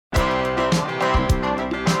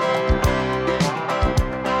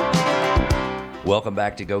Welcome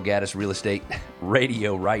back to Go Gaddis Real Estate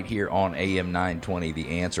Radio right here on AM 920, The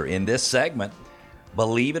Answer. In this segment,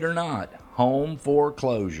 believe it or not, home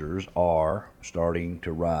foreclosures are starting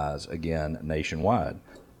to rise again nationwide.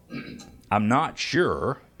 I'm not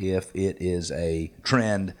sure if it is a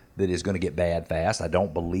trend that is going to get bad fast. I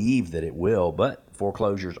don't believe that it will, but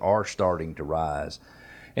foreclosures are starting to rise.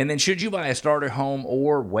 And then should you buy a starter home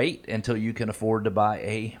or wait until you can afford to buy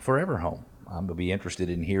a forever home? I'm going to be interested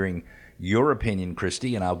in hearing your opinion,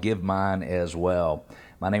 Christy, and I'll give mine as well.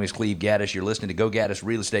 My name is Cleve Gaddis. You're listening to Go Gaddis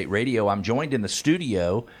Real Estate Radio. I'm joined in the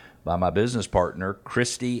studio by my business partner,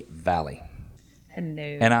 Christy Valley.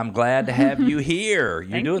 Hello. And I'm glad to have you here.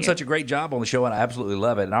 You're Thank doing you. such a great job on the show, and I absolutely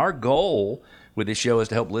love it. And our goal with this show is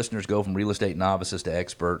to help listeners go from real estate novices to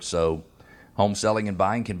experts, so home selling and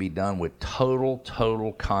buying can be done with total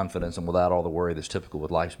confidence and without all the worry that's typical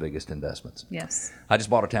with life's biggest investments. Yes. I just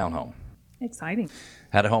bought a townhome. Exciting.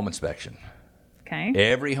 Had a home inspection. Okay.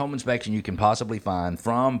 Every home inspection you can possibly find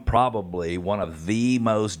from probably one of the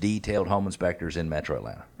most detailed home inspectors in Metro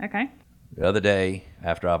Atlanta. Okay. The other day,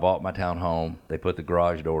 after I bought my townhome, they put the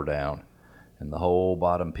garage door down, and the whole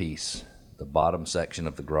bottom piece, the bottom section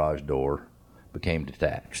of the garage door, became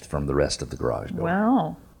detached from the rest of the garage door.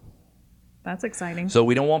 Well, that's exciting. So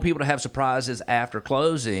we don't want people to have surprises after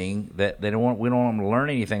closing. We don't want them to learn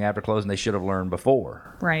anything after closing they should have learned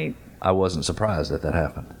before. Right. I wasn't surprised that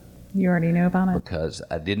happened, You already knew about it? because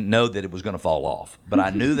I didn't know that it was going to fall off. But I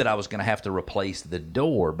knew that I was going to have to replace the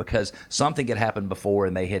door because something had happened before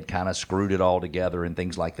and they had kind of screwed it all together and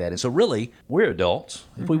things like that. And so really, we're adults.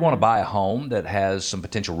 If we want to buy a home that has some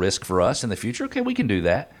potential risk for us in the future, okay, we can do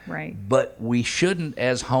that. Right. But we shouldn't,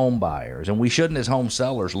 as home buyers, and we shouldn't as home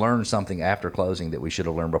sellers, learn something after closing that we should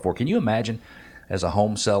have learned before. Can you imagine, as a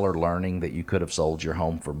home seller, learning that you could have sold your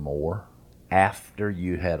home for more after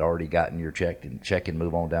you had already gotten your check and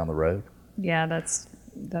move on down the road? Yeah, that's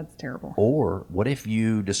terrible. Or what if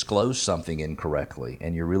you disclosed something incorrectly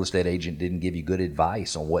and your real estate agent didn't give you good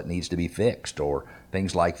advice on what needs to be fixed or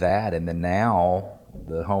things like that, and then now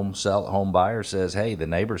the home buyer says, hey, the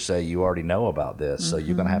neighbors say you already know about this, so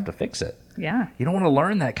you're going to have to fix it. Yeah. You don't want to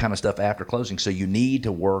learn that kind of stuff after closing, so you need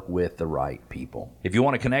to work with the right people. If you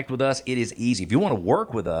want to connect with us, it is easy. If you want to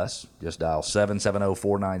work with us, just dial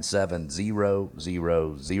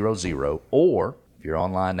 770-497-0000, or if you're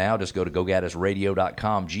online now, just go to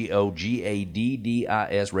gogaddisradio.com,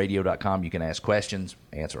 GOGADDIS radio.com. You can ask questions,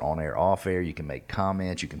 answer on air, off air. You can make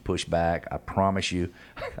comments. You can push back. I promise you,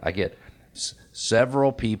 I get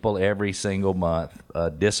several people every single month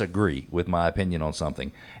disagree with my opinion on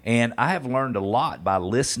something. And I have learned a lot by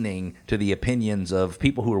listening to the opinions of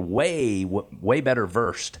people who are way better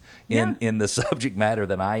versed in the subject matter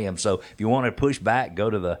than I am. So if you want to push back, go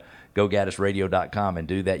to the gogaddisradio.com and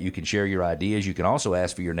do that. You can share your ideas. You can also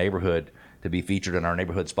ask for your neighborhood to be featured in our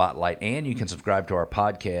neighborhood spotlight, and you can subscribe to our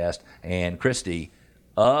podcast. And Christy,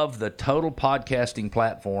 of the total podcasting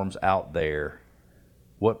platforms out there,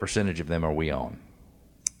 what percentage of them are we on?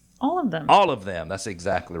 All of them. All of them. That's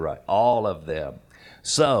exactly right. All of them.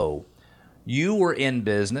 So you were in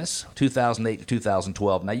business 2008 to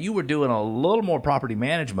 2012. Now, you were doing a little more property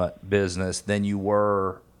management business than you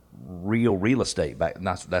were real estate back.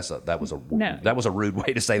 That was a rude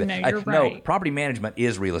way to say that. No, you're right. No, property management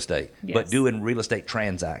is real estate, Yes. but doing real estate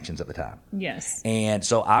transactions at the time. Yes. And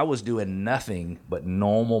so I was doing nothing but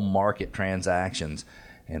normal market transactions.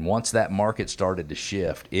 And once that market started to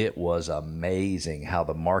shift, it was amazing how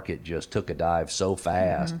the market just took a dive so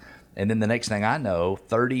fast. Mm-hmm. And then the next thing I know,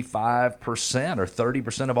 35% or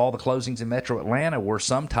 30% of all the closings in Metro Atlanta were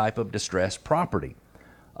some type of distressed property.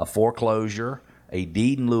 A foreclosure, a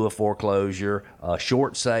deed in lieu of foreclosure, a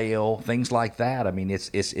short sale, things like that. I mean, it's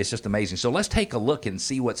just amazing. So let's take a look and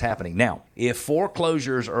see what's happening. Now, if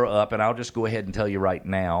foreclosures are up, and I'll just go ahead and tell you right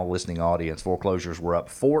now, listening audience, foreclosures were up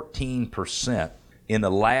 14%. In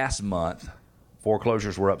the last month,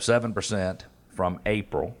 foreclosures were up 7% from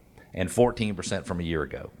April and 14% from a year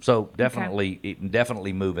ago. So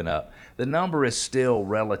definitely moving up. The number is still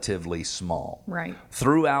relatively small. Right.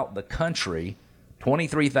 Throughout the country,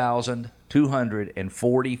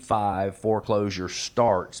 23,245 foreclosure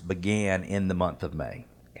starts began in the month of May.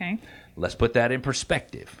 Okay. Let's put that in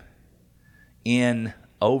perspective.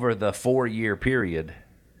 Over the 4-year period,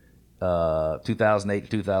 2008 to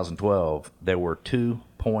 2012, there were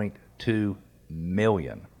 2.2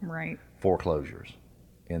 million Right. foreclosures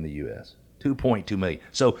in the U.S. 2.2 million.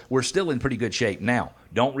 So we're still in pretty good shape. Now,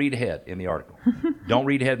 don't read ahead in the article. Don't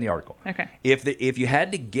read ahead in the article. Okay. If you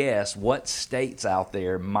had to guess what states out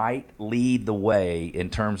there might lead the way in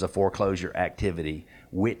terms of foreclosure activity,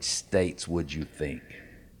 which states would you think?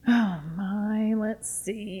 Oh my, let's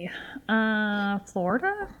see.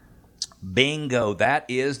 Florida? Bingo. That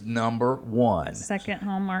is number one. Second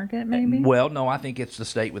home market, maybe? Well, no, I think it's the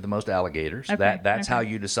state with the most alligators. Okay, That's okay. how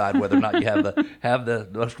you decide whether or not you have the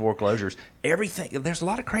most foreclosures. Everything. There's a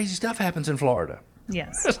lot of crazy stuff happens in Florida.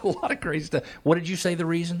 Yes. There's a lot of crazy stuff. What did you say the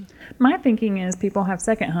reason? My thinking is people have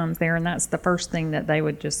second homes there, and that's the first thing that they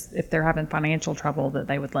would just, if they're having financial trouble, that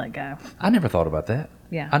they would let go. I never thought about that.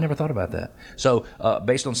 Yeah. I never thought about that. So,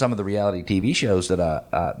 based on some of the reality TV shows that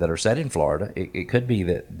that are set in Florida, it could be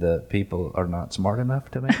that the people are not smart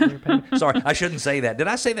enough to make their payment. Sorry, I shouldn't say that. Did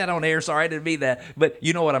I say that on air? Sorry, I didn't mean that. But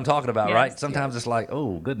you know what I'm talking about, Yes, right? Sometimes it's like,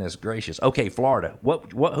 oh goodness gracious. Okay, Florida.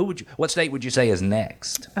 What state would you say is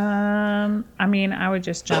next? I mean, I would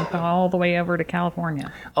just jump all the way over to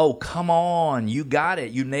California. Oh, come on, you got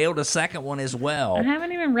it. You nailed a second one as well. I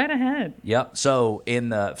haven't even read ahead. Yep. So in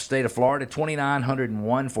the state of Florida,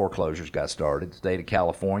 2,901 foreclosures got started. State of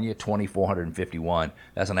California, 2,451.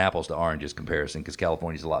 That's an apples to oranges comparison because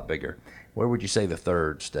California's a lot bigger. Where would you say the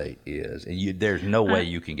third state is? And there's no way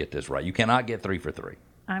you can get this right. You cannot get 3 for 3.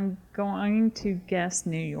 I'm going to guess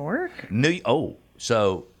New York.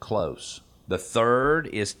 So close. The third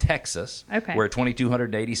is Texas, Okay. where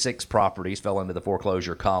 2,286 properties fell into the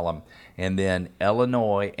foreclosure column. And then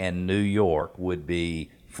Illinois and New York would be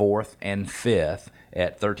fourth and fifth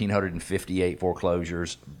at 1,358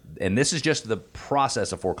 foreclosures. And this is just the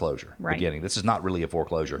process of foreclosure Right. beginning. This is not really a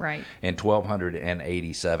foreclosure. Right. And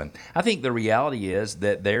 1,287. I think the reality is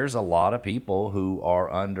that there's a lot of people who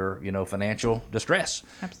are under, financial distress.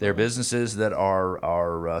 Absolutely. There are businesses that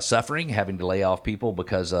are suffering, having to lay off people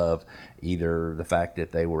because of either the fact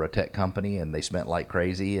that they were a tech company and they spent like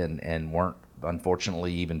crazy and weren't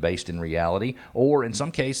unfortunately even based in reality, or in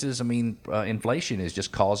some cases, inflation is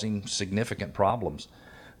just causing significant problems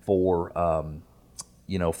for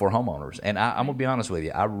for homeowners. And I'm gonna be honest with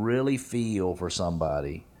you, I really feel for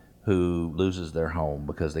somebody who loses their home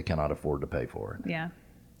because they cannot afford to pay for it. Yeah.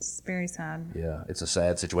 It's very sad. Yeah, it's a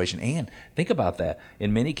sad situation. And think about that.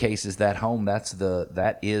 In many cases, that home, it's the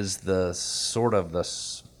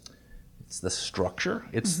structure.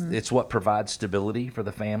 It's what provides stability for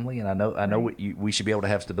the family. And I know we should be able to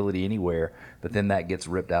have stability anywhere, but then that gets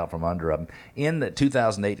ripped out from under them. In the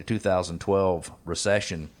 2008 to 2012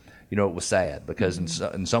 recession, it was sad because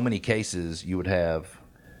in so many cases you would have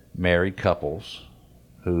married couples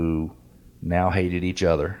who now hated each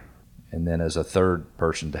other, and then as a third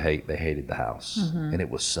person to hate, they hated the house. And it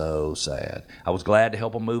was so sad. I was glad to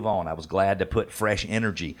help them move on. I was glad to put fresh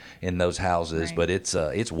energy in those houses, Right. but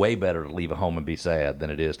it's way better to leave a home and be sad than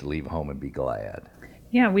it is to leave a home and be glad.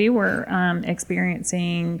 Yeah, we were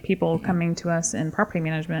experiencing people coming to us in property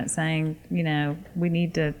management saying, we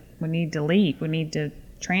need to leave. We need to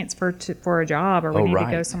transfer for a job, or we need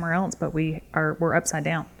to go somewhere else, but we're upside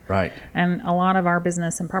down. Right. And a lot of our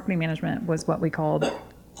business in property management was what we called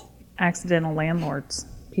accidental landlords,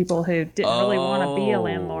 people who didn't really want to be a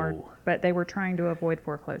landlord, but they were trying to avoid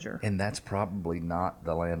foreclosure. And that's probably not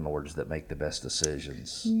the landlords that make the best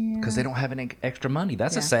decisions because they don't have any extra money.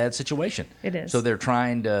 That's a sad situation. It is. So they're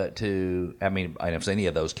trying to and if any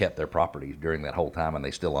of those kept their properties during that whole time and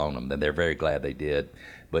they still own them, then they're very glad they did,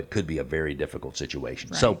 but could be a very difficult situation.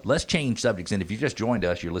 Right. So let's change subjects. And if you just joined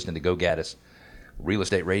us, you're listening to Go Gaddis Real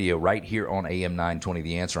Estate Radio right here on AM 920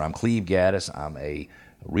 The Answer. I'm Cleve Gaddis. I'm a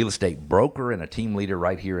real estate broker and a team leader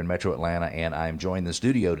right here in Metro Atlanta, and I'm joined in the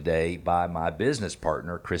studio today by my business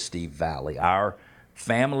partner, Christy Valley. Our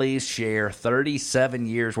families share 37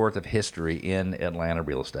 years worth of history in Atlanta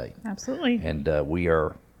real estate. Absolutely. And we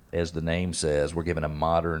are, as the name says, we're giving a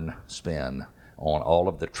modern spin on all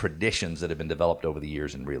of the traditions that have been developed over the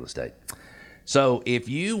years in real estate. So if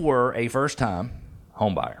you were a first-time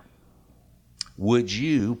home buyer, would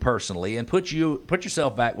you personally, and put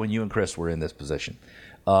yourself back when you and Chris were in this position,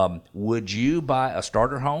 would you buy a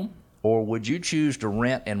starter home, or would you choose to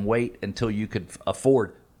rent and wait until you could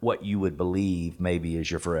afford what you would believe maybe is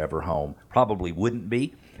your forever home? Probably wouldn't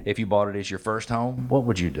be if you bought it as your first home. What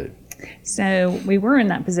would you do? So we were in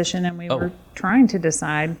that position, and we were trying to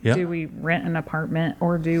decide, Yeah. do we rent an apartment,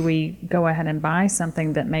 or do we go ahead and buy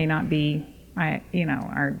something that may not be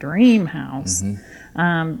our dream house?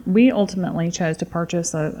 We ultimately chose to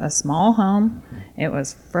purchase a small home. It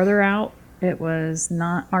was further out. It was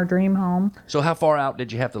not our dream home. So how far out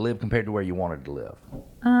did you have to live compared to where you wanted to live?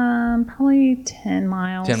 Probably 10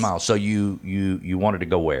 miles. 10 miles. So you wanted to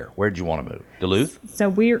go where? Where did you want to move? Duluth? So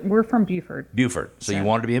we're from Buford, Buford. So you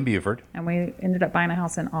wanted to be in Buford. and we ended up buying a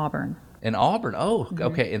house in Auburn. In Auburn. Oh,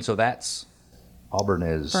 okay. And so Auburn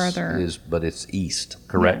is Further. but it's east,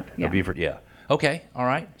 correct? Yeah. Of Buford, yeah. Okay, all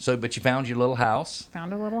right. So, but you found your little house.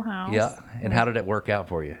 Found a little house. Yeah. And how did it work out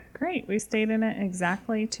for you? Great. We stayed in it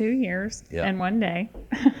exactly 2 years Yeah. and 1 day.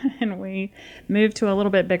 And we moved to a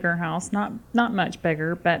little bit bigger house, not much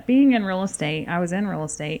bigger, but being in real estate, I was in real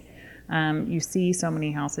estate. You see so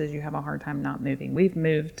many houses, you have a hard time not moving. We've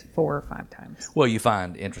moved 4 or 5 times. Well, you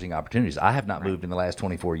find interesting opportunities. I have not moved in the last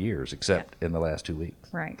 24 years, except in the last 2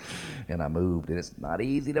 weeks. Right. And I moved, and it's not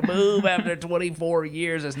easy to move after 24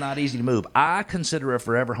 years. It's not easy to move. I consider a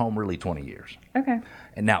forever home really 20 years. Okay.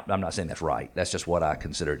 And now, I'm not saying that's right. That's just what I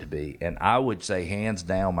consider it to be. And I would say, hands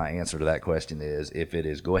down, my answer to that question is, if it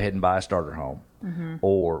is go ahead and buy a starter home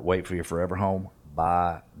or wait for your forever home,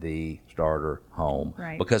 buy the starter home.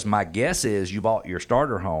 Right. Because my guess is you bought your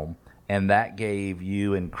starter home, and that gave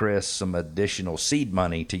you and Chris some additional seed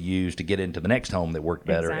money to use to get into the next home that worked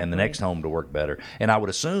better and the next home to work better. And I would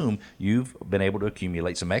assume you've been able to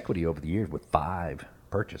accumulate some equity over the years with 5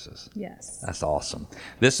 purchases. Yes. That's awesome.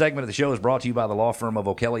 This segment of the show is brought to you by the law firm of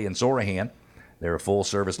O'Kelly and Sorahan. They're a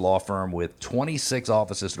full-service law firm with 26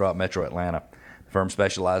 offices throughout Metro Atlanta. The firm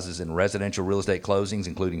specializes in residential real estate closings,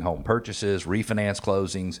 including home purchases, refinance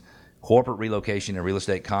closings, corporate relocation and real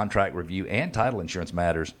estate contract review, and title insurance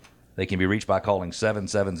matters. They can be reached by calling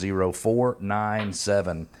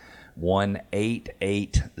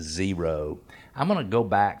 770-497-1880. I'm going to go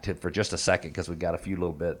back to for just a second because we've got a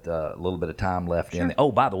little bit of time left in.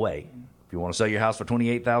 Oh, by the way, if you want to sell your house for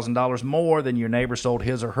 $28,000 more than your neighbor sold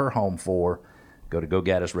his or her home for, go to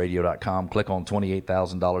GoGaddisRadio.com, click on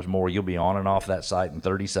 $28,000 more. You'll be on and off that site in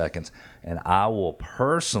 30 seconds, and I will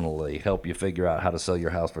personally help you figure out how to sell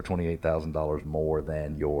your house for $28,000 more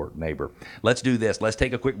than your neighbor. Let's do this. Let's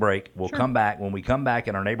take a quick break. We'll come back. When we come back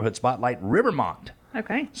in our neighborhood spotlight, Rivermont.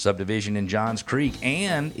 Okay. Subdivision in Johns Creek.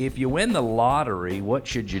 And if you win the lottery, what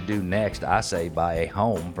should you do next? I say buy a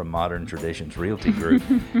home from Modern Traditions Realty Group.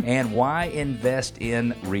 And why invest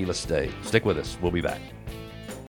in real estate? Stick with us. We'll be back.